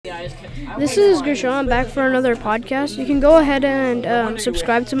This is Gershon back for another podcast. You can go ahead and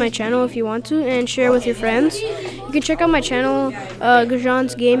subscribe to my channel if you want to and share with your friends. You can check out my channel,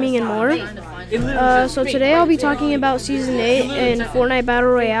 Gershon's Gaming and more. So today I'll be talking about Season 8 in Fortnite Battle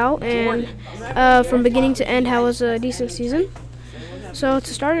Royale and from beginning to end how it was a decent season. So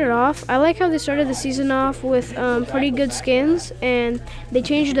to start it off, I like how they started the season off with pretty good skins, and they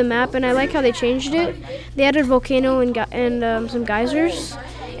changed the map, and I like how they changed it. They added volcano and some geysers,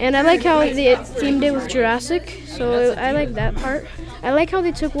 and I like how they themed it with Jurassic, so I like that part. I like how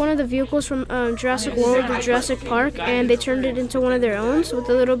they took one of the vehicles from Jurassic World or Jurassic Park and they turned it into one of their own with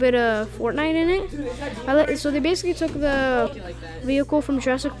a little bit of Fortnite in it. So they basically took the vehicle from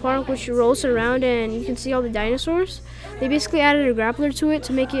Jurassic Park, which rolls around and you can see all the dinosaurs. They basically added a grappler to it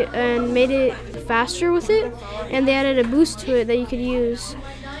to make it and made it faster with it, and they added a boost to it that you could use.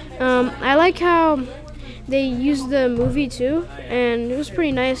 I like how they used the movie too, and it was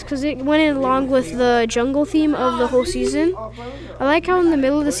pretty nice because it went in along with the jungle theme of the whole season. I like how in the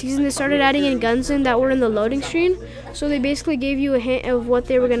middle of the season they started adding in guns that were in the loading screen, so they basically gave you a hint of what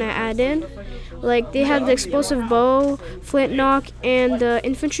they were going to add in. Like they had the explosive bow, flintlock, and the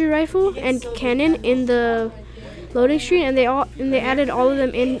infantry rifle and cannon in the loading screen, and they added all of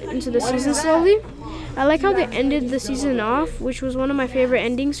them into the season slowly. I like how they ended the season off, which was one of my favorite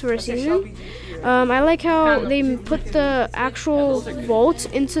endings for a season. I like how they put the actual vault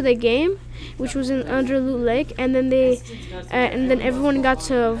into the game, which was under Loot Lake, and then everyone got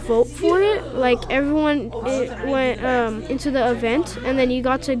to vote for it. Like everyone went into the event, and then you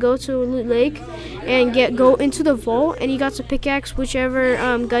got to go to Loot Lake and go into the vault, and you got to pickaxe whichever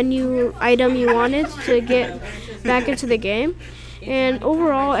item you wanted to get back into the game. And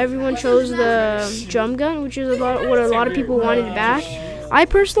overall, everyone chose the drum gun, which is what a lot of people wanted back. I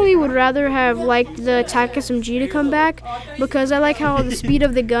personally would rather have liked the attack SMG to come back because I like how the speed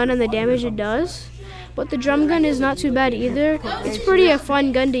of the gun and the damage it does. But the drum gun is not too bad either. It's pretty a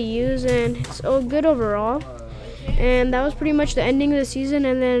fun gun to use, and it's good overall. And that was pretty much the ending of the season,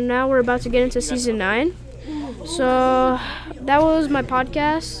 and then now we're about to get into Season 9. So that was my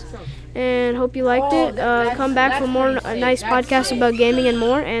podcast, and hope you liked it. Come back for more nice podcasts about gaming and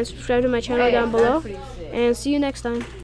more, and subscribe to my channel down below. And see you next time.